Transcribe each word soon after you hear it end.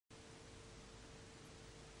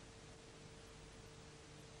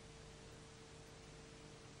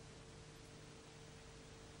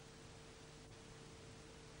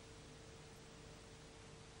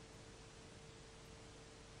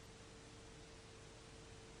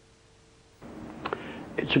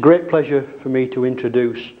It's a great pleasure for me to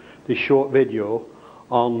introduce this short video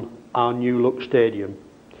on our new look stadium.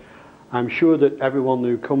 I'm sure that everyone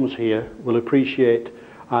who comes here will appreciate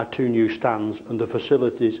our two new stands and the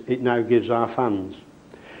facilities it now gives our fans.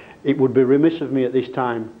 It would be remiss of me at this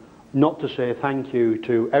time not to say thank you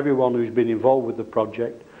to everyone who's been involved with the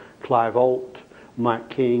project, Clive Holt, Mike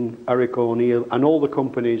King, Eric O'Neill and all the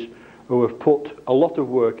companies who have put a lot of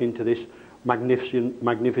work into this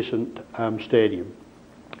magnificent stadium.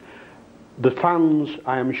 The fans,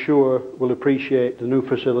 I am sure, will appreciate the new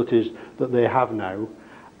facilities that they have now,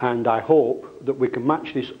 and I hope that we can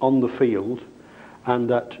match this on the field and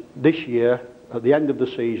that this year, at the end of the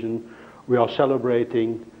season, we are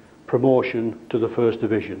celebrating promotion to the First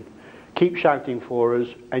Division. Keep shouting for us,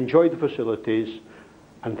 enjoy the facilities,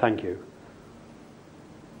 and thank you.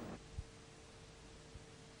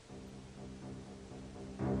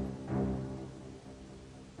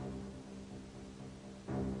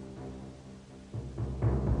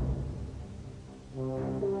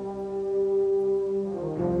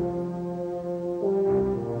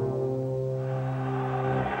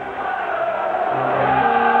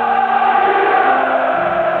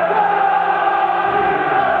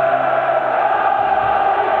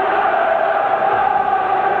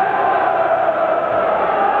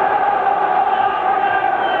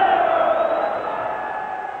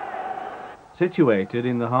 Situated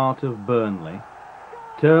in the heart of Burnley,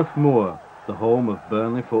 Turfmoor, the home of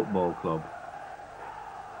Burnley Football Club.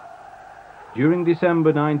 During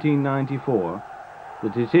December 1994, the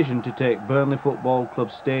decision to take Burnley Football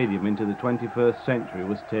Club Stadium into the 21st century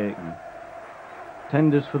was taken.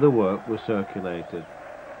 Tenders for the work were circulated.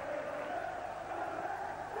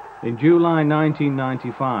 In July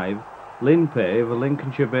 1995, Linpave, a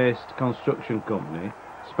Lincolnshire-based construction company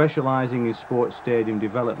specialising in sports stadium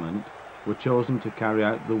development, were chosen to carry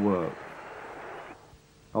out the work.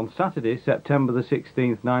 On Saturday, September the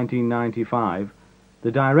 16th, 1995,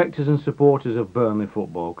 the directors and supporters of Burnley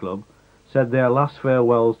Football Club said their last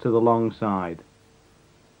farewells to the Longside.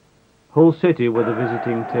 Hull City were the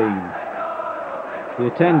visiting team.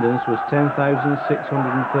 The attendance was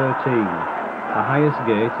 10,613, the highest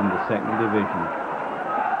gate in the second division.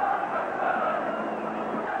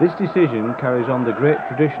 This decision carries on the great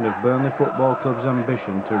tradition of Burnley Football Club's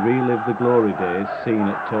ambition to relive the glory days seen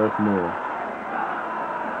at Turfmoor.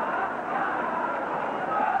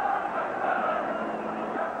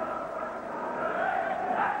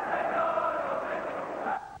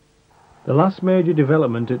 The last major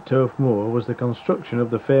development at Turfmoor was the construction of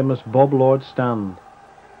the famous Bob Lord stand.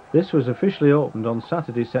 This was officially opened on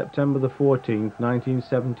Saturday, September the 14th,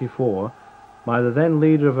 1974, by the then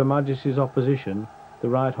Leader of Her Majesty's Opposition, the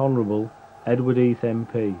Right Honourable Edward Heath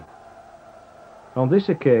MP. On this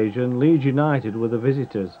occasion, Leeds United were the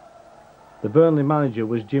visitors. The Burnley manager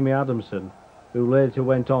was Jimmy Adamson, who later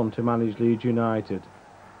went on to manage Leeds United.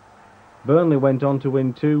 Burnley went on to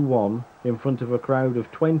win 2-1 in front of a crowd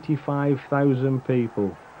of 25,000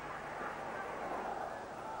 people.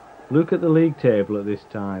 Look at the league table at this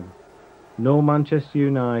time. No Manchester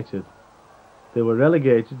United. They were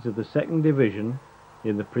relegated to the second division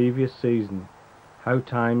in the previous season. How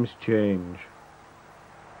times change.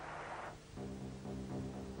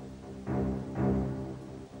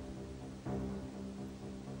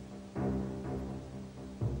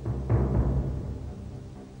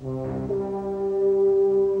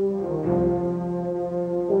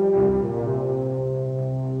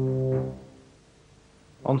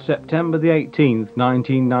 On September the 18th,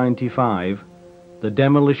 1995, the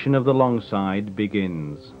demolition of the Longside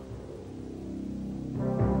begins.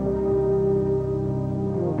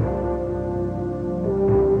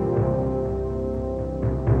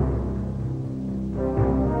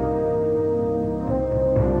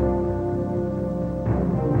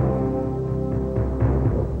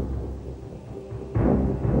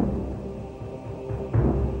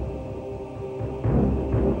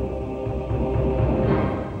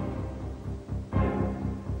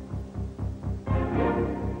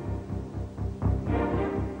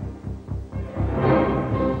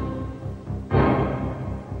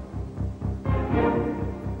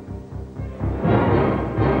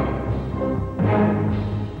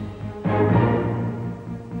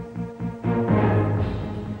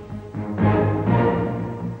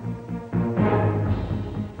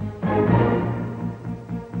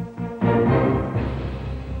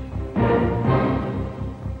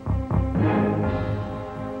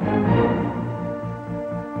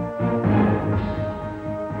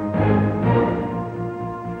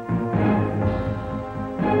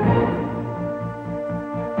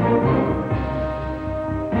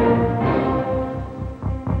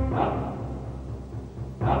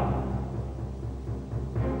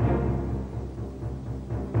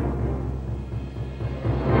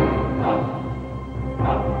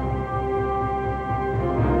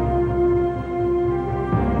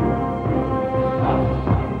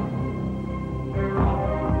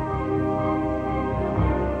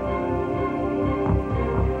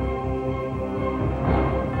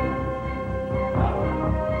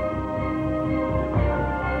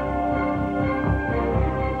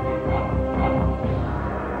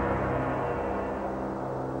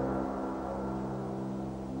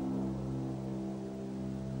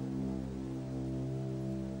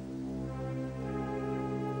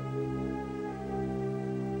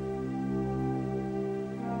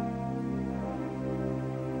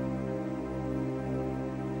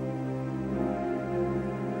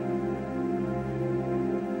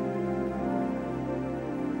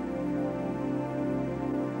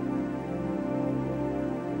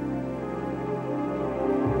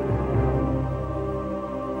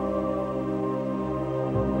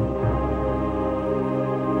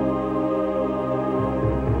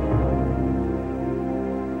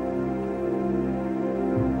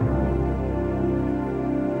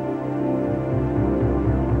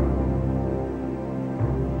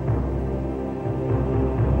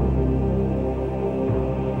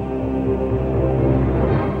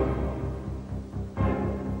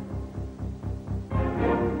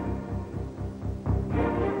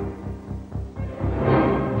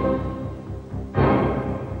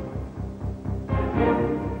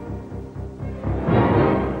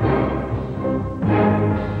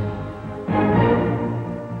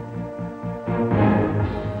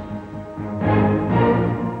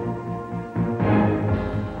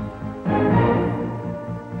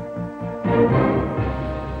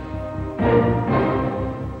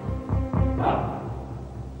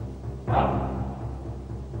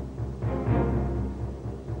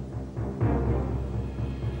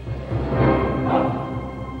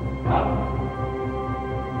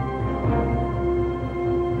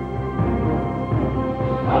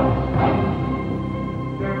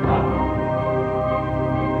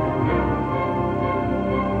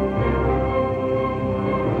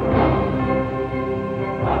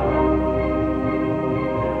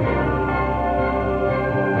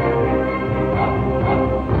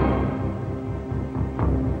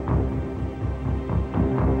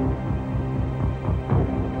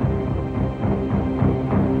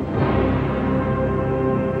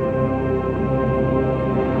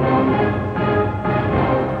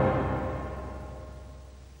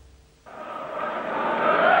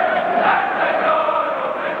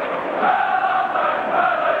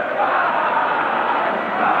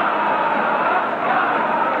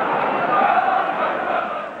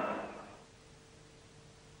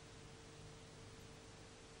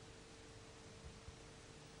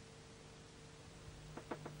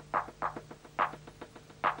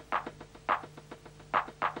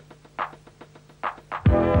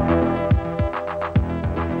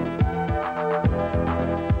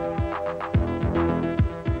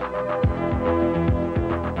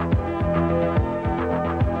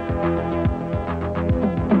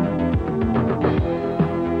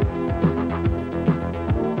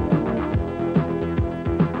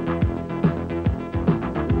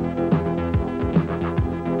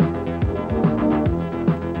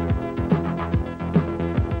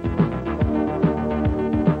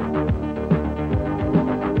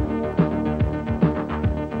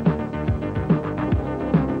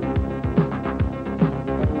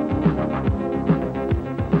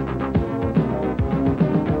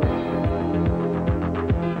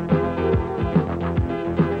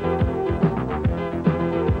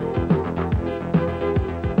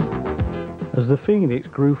 As the phoenix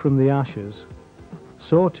grew from the ashes,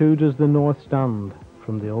 so too does the North stand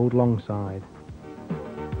from the old Longside.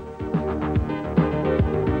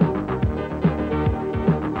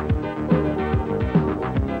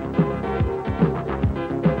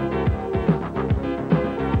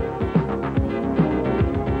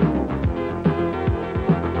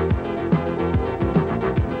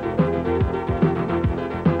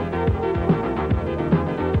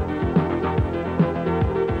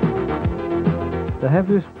 The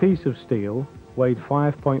heaviest piece of steel weighed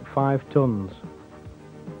 5.5 tons.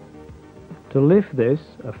 To lift this,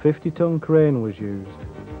 a 50-ton crane was used.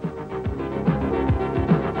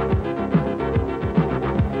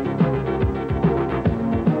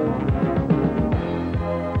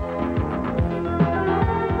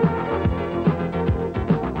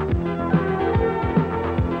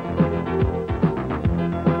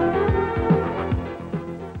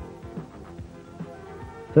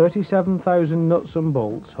 $37,000 nuts and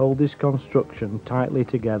bolts hold this construction tightly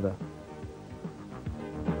together.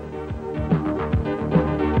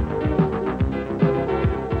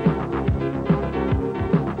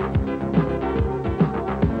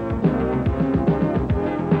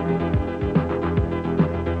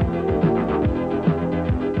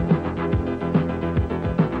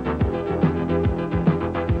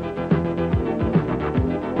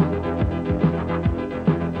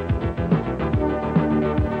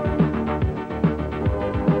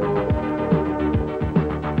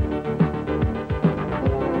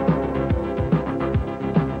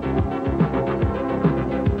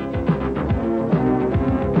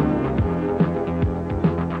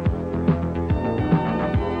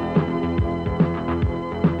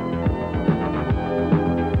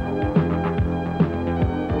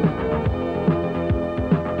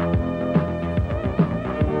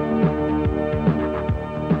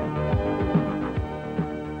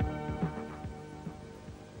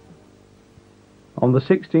 On the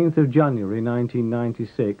 16th of January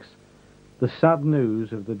 1996, the sad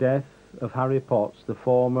news of the death of Harry Potts, the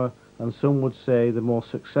former and some would say the most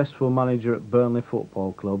successful manager at Burnley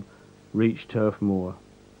Football Club, reached Turfmoor.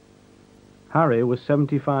 Harry was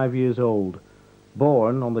 75 years old,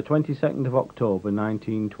 born on the 22nd of October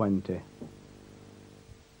 1920.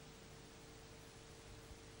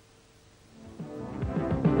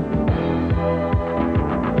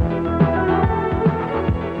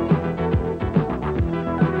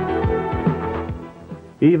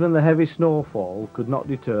 Even the heavy snowfall could not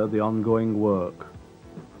deter the ongoing work.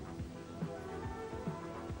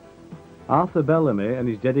 Arthur Bellamy and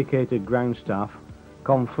his dedicated ground staff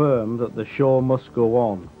confirmed that the show must go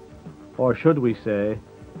on, or should we say,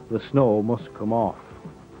 the snow must come off.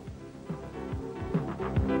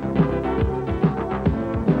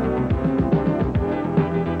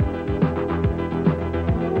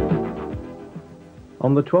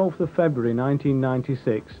 On the 12th of February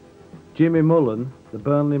 1996, Jimmy Mullen, the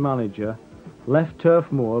Burnley manager, left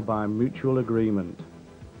Turfmoor by mutual agreement.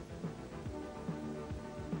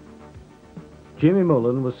 Jimmy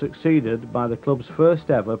Mullen was succeeded by the club's first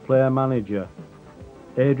ever player-manager,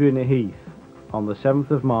 Adrian Heath, on the 7th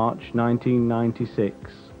of March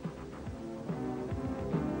 1996.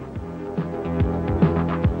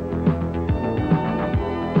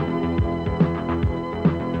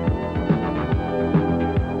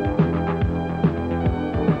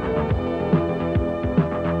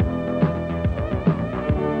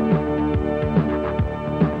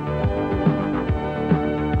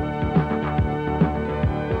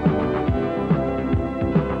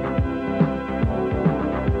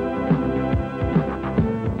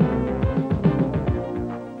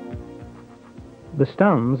 The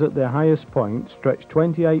stands at their highest point stretch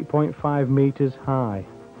 28.5 metres high,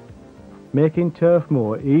 making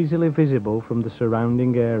Turfmoor easily visible from the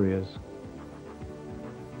surrounding areas.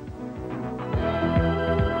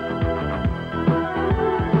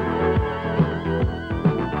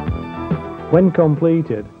 When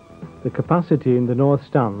completed, the capacity in the north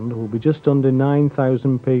stand will be just under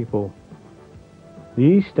 9,000 people, the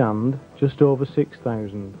east stand just over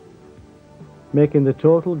 6,000. Making the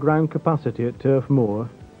total ground capacity at Turfmoor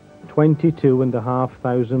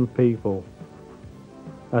 22,500 people,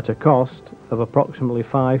 at a cost of approximately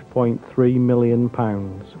 £5.3 million.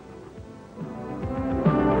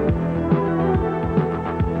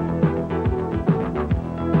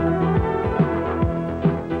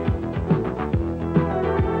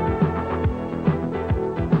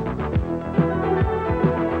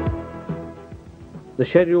 The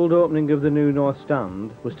scheduled opening of the new North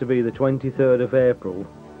Stand was to be the 23rd of April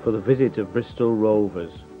for the visit of Bristol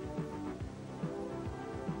Rovers.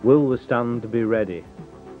 Will the stand be ready?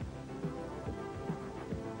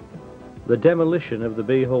 The demolition of the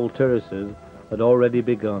Beehole terraces had already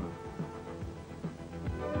begun.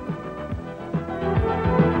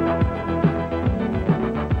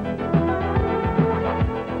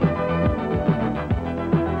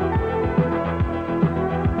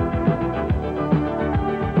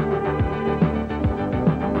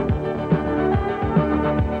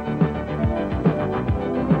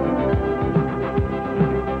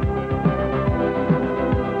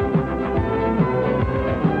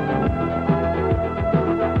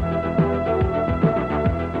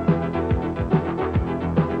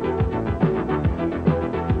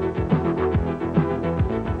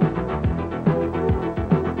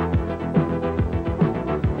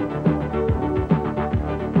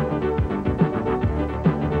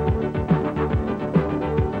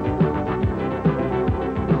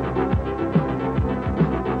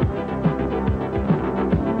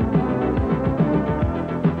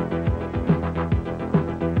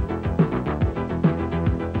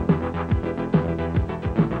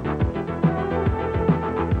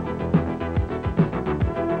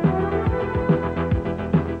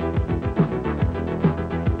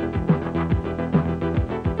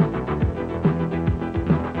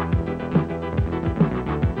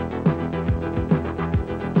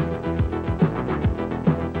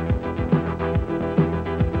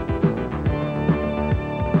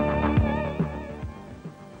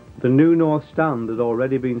 The new North Stand had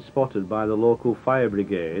already been spotted by the local fire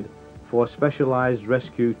brigade for specialised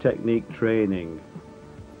rescue technique training.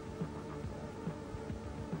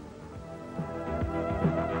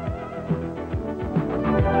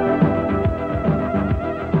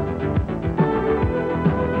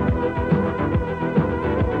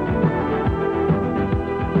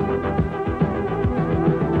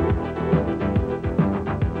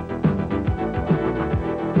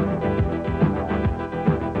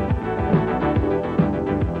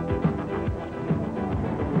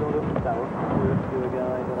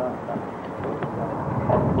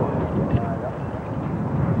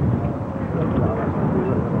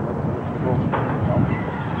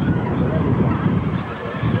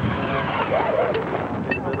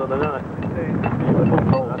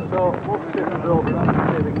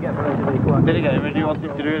 Did it again? Do you want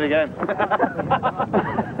him to do it again?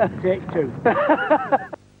 Take two.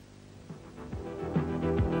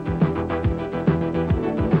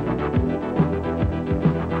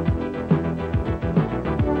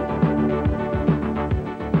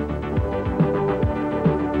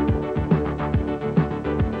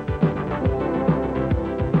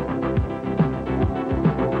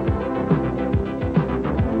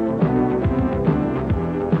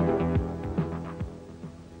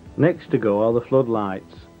 Next to go are the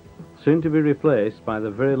floodlights, soon to be replaced by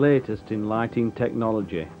the very latest in lighting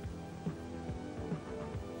technology.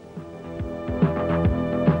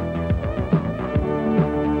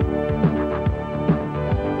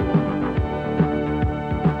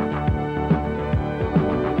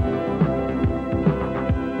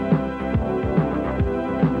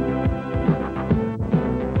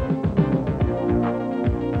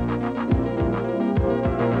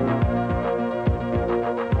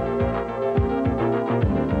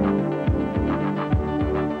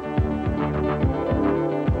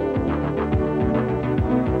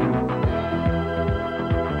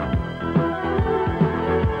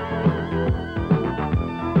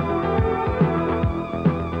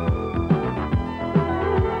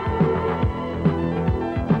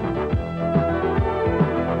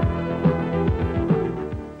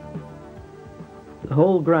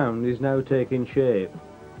 ground is now taking shape,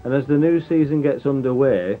 and as the new season gets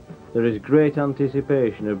underway, there is great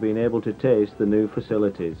anticipation of being able to taste the new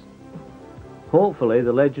facilities. Hopefully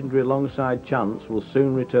the legendary Longside chants will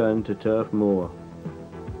soon return to Turfmoor.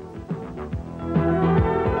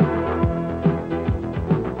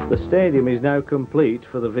 The stadium is now complete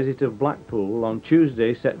for the visit of Blackpool on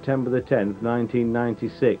Tuesday, September the 10th,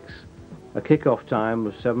 1996, a kick-off time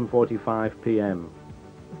of 7:45 p.m.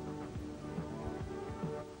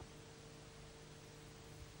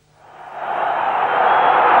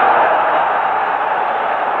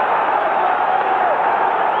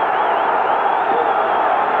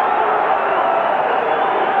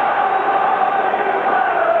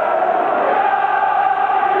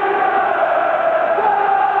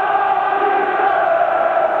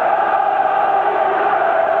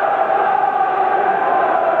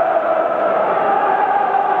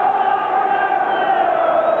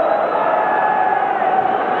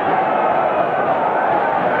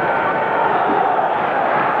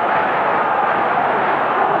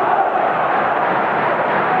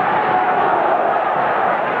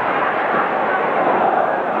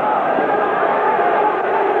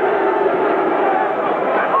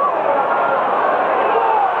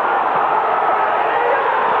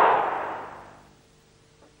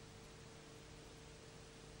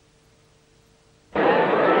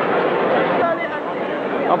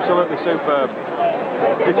 Absolutely superb.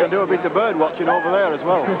 You can do a bit of bird watching over there as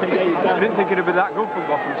well. I didn't think it'd be that good from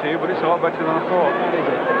Bottom's here, but it's a lot better than I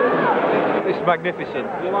thought. It's magnificent.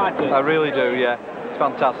 You like it? I really do, yeah. It's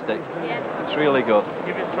fantastic. Yeah. It's really good.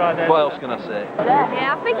 Give it a try then. What else can I say?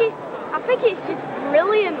 Yeah, I think it's just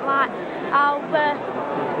brilliant, like how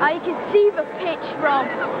you can see the pitch from.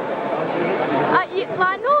 Like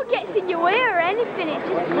no one gets in your way or anything. It's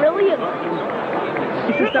just brilliant.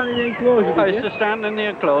 It's to stand in the enclosure. I used to stand in the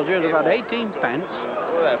enclosure. It was about 18 pence,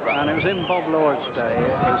 and it was in Bob Lord's day. It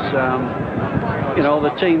was, you know, the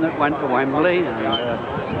team that went to Wembley, and it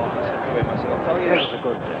was a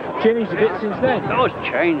good day. Changed a bit since then? No, it's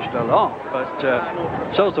changed a lot, but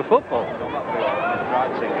so's the football.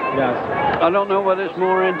 Yes. I don't know whether it's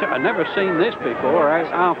more into. I've never seen this before.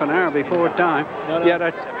 Half an hour before time. No. Yet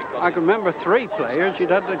I can remember 3 players.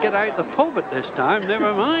 You'd have to get out the pub at this time.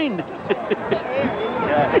 Never mind.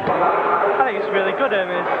 Yeah. I think it's really good. It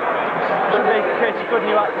creates a good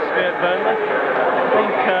new atmosphere at Burnley. I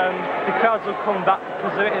think the crowds will come back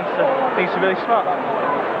because of it. I think it's really smart.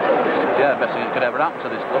 Yeah, best thing that could ever happen to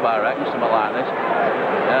this club, I reckon, something like this.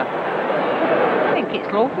 Yeah. I think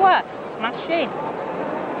it's lovely. Smashing.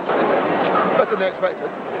 Better than expected.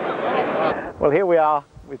 Well, here we are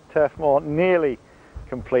with Turfmoor nearly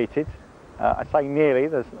completed. I say nearly,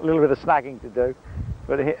 there's a little bit of snagging to do,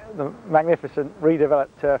 but the magnificent redeveloped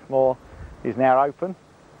Turfmoor is now open.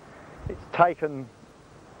 It's taken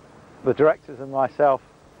the directors and myself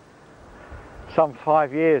some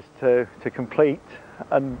 5 years to complete,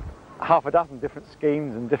 and half a dozen different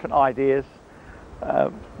schemes and different ideas,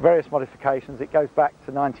 various modifications. It goes back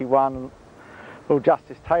to 91, Lord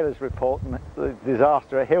Justice Taylor's report and the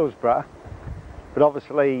disaster at Hillsborough, but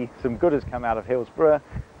obviously some good has come out of Hillsborough,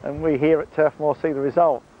 and we here at Turfmoor see the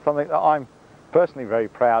result, something that I'm personally very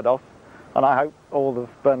proud of, and I hope all the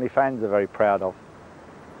Burnley fans are very proud of.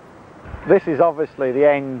 This is obviously the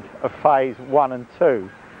end of phase 1 and 2.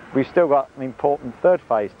 We've still got an important third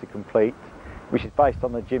phase to complete, which is based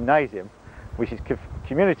on the gymnasium, which is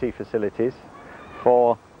community facilities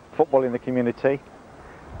for football in the community.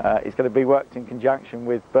 It's going to be worked in conjunction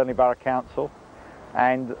with Burnley Borough Council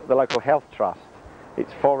and the local health trust.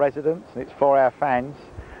 It's for residents and it's for our fans,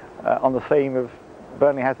 on the theme of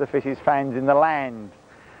Burnley has the fittest fans in the land.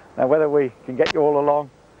 Now whether we can get you all along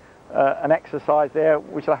an exercise there,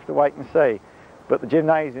 we shall have to wait and see. But the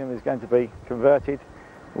gymnasium is going to be converted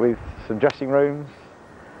with some dressing rooms,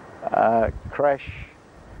 creche,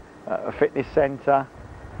 a fitness centre,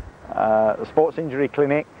 a sports injury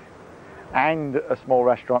clinic, and a small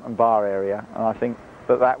restaurant and bar area, and I think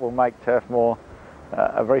that will make Turfmoor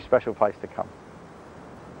a very special place to come.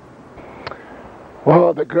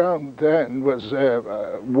 Well, the ground then was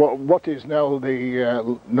what is now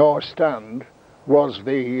the North Stand was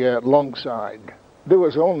the Longside. There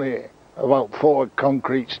was only about 4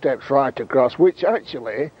 concrete steps right across, which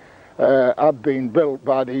actually had been built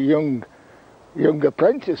by the young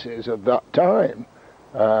apprentices of that time.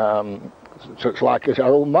 Such like as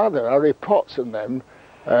our old mother, Harry Potts and them,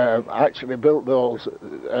 actually built those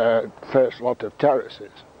first lot of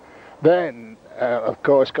terraces. Then, of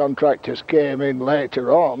course, contractors came in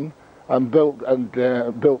later on and built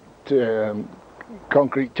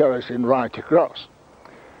concrete terracing right across.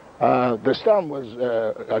 The stand was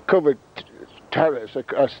a covered terrace,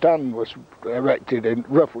 a stand was erected in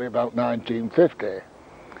roughly about 1950.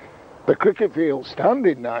 The cricket field stand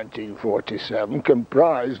in 1947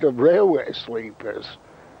 comprised of railway sleepers,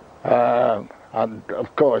 and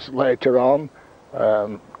of course later on,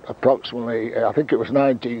 approximately, I think it was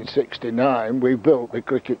 1969, we built the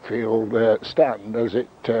cricket field stand as it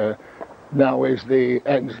now is the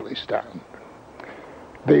Ensley stand.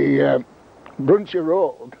 The Brunshaw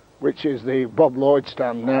Road, which is the Bob Lloyd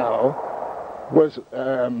stand now, was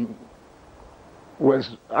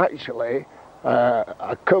actually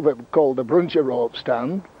a cover called the Brunshaw Road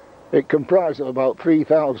stand. It comprised of about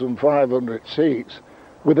 3,500 seats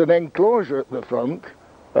with an enclosure at the front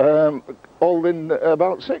holding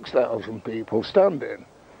about 6,000 people standing,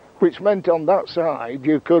 which meant on that side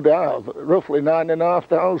you could have roughly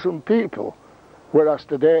 9,500 people, whereas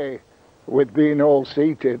today, with being all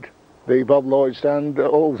seated, the Bob Lloyd stand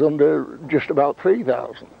holds under just about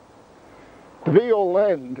 3,000. The Viol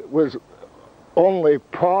end was only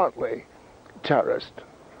partly terraced.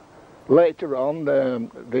 Later on,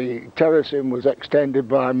 the terracing was extended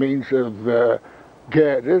by means of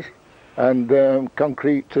girders and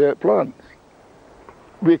concrete plants.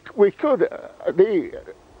 We could, the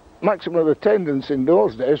maximum attendance in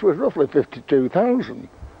those days was roughly 52,000,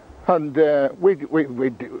 and that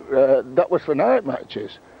was for night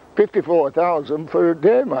matches, 54,000 for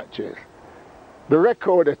day matches. The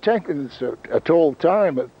record attendance at all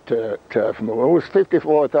time at Turfmoor was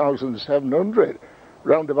 54,700,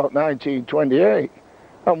 round about 1928,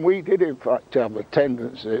 and we did in fact have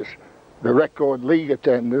attendances. The record league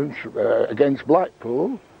attendance against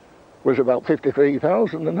Blackpool was about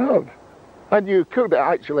 53,000 and odd. And you could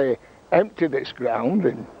actually empty this ground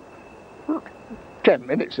in 10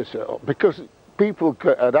 minutes or so, because people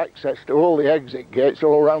had access to all the exit gates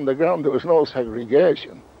all around the ground. There was no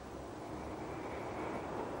segregation.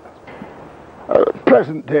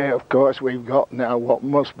 Present day, of course, we've got now what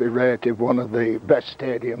must be rated one of the best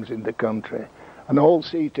stadiums in the country, an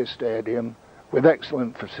all-seater stadium with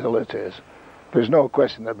excellent facilities. There's no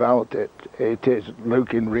question about it. It is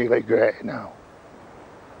looking really great now.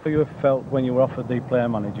 How you felt when you were offered the player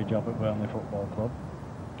manager job at Burnley Football Club?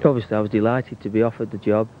 Obviously I was delighted to be offered the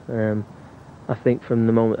job. I think from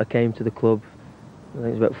the moment I came to the club, I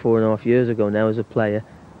think it's about 4.5 years ago now as a player,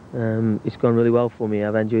 it's gone really well for me.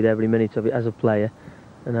 I've enjoyed every minute of it as a player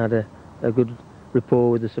and had a good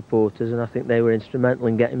rapport with the supporters, and I think they were instrumental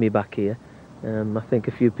in getting me back here. I think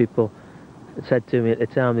a few people said to me at the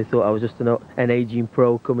time they thought I was just an ageing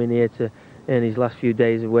pro coming here to earn his last few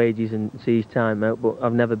days of wages and see his time out, but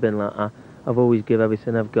I've never been like that. I've always given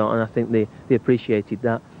everything I've got, and I think they appreciated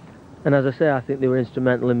that. And as I say, I think they were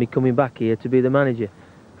instrumental in me coming back here to be the manager.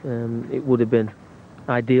 It would have been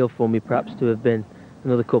ideal for me perhaps to have been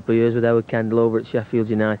another couple of years with Howard Kendall over at Sheffield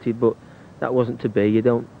United, but that wasn't to be. You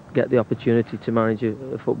don't get the opportunity to manage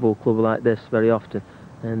a football club like this very often,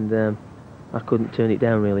 and I couldn't turn it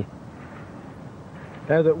down really.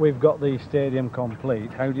 Now that we've got the stadium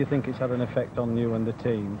complete, how do you think it's had an effect on you and the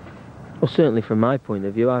team? Well, certainly from my point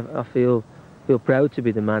of view, I feel proud to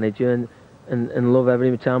be the manager and love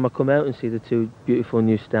every time I come out and see the two beautiful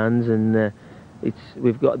new stands, and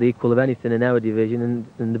we've got the equal of anything in our division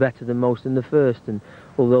and the better than most in the first. And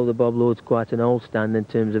although the Bob Lloyd's quite an old stand in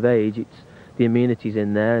terms of age, it's the amenities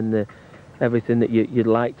in there and everything that you'd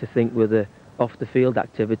like to think with the off-the-field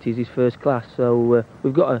activities is first class. So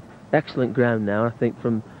we've got an excellent ground now. I think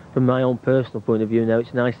from my own personal point of view now,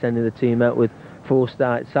 it's nice sending the team out with 4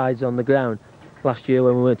 sides on the ground. Last year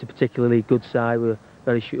when we weren't a particularly good side, we were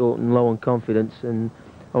very short and low on confidence, and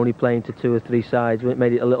only playing to 2 or 3 sides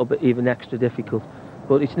made it a little bit even extra difficult.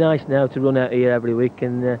 But it's nice now to run out here every week,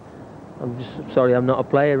 and I'm just sorry I'm not a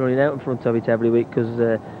player running out in front of it every week, because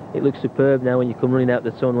it looks superb now when you come running out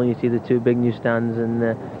the tunnel and you see the 2 big new stands,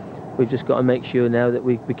 and we've just got to make sure now that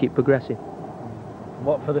we keep progressing.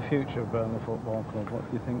 What for the future of Burnley Football Club? What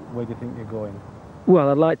do you think? Where do you think you're going? Well,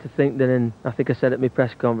 I'd like to think that I think I said at my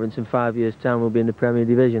press conference, in 5 years' time we'll be in the Premier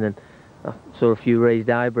Division, and I saw a few raised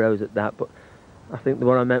eyebrows at that, but I think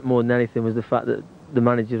what I meant more than anything was the fact that the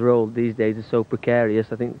manager's role these days is so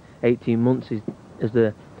precarious. I think 18 months is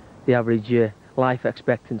the average life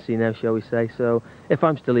expectancy now, shall we say. So if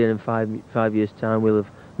I'm still here in 5 years' time, we'll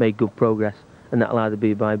have made good progress, and that'll either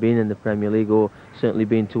be by being in the Premier League or certainly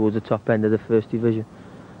being towards the top end of the First Division.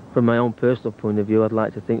 From my own personal point of view, I'd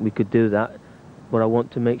like to think we could do that, but I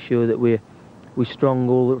want to make sure that we're strong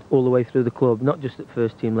all the way through the club, not just at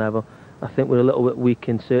first team level. I think we're a little bit weak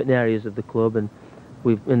in certain areas of the club, and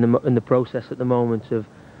we've in the process at the moment of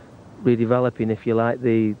redeveloping, if you like,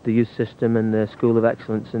 the youth system and the School of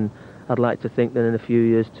Excellence, and I'd like to think that in a few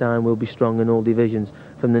years' time we'll be strong in all divisions,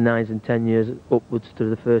 from the 9s and 10 years upwards to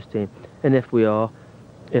the first team. And if we are,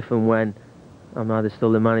 if and when I'm either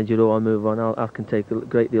still the manager or I move on, I can take a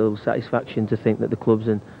great deal of satisfaction to think that the club's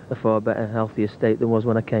in a far better, healthier state than was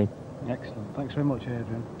when I came. Excellent. Thanks very much,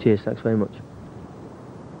 Adrian. Cheers, thanks very much.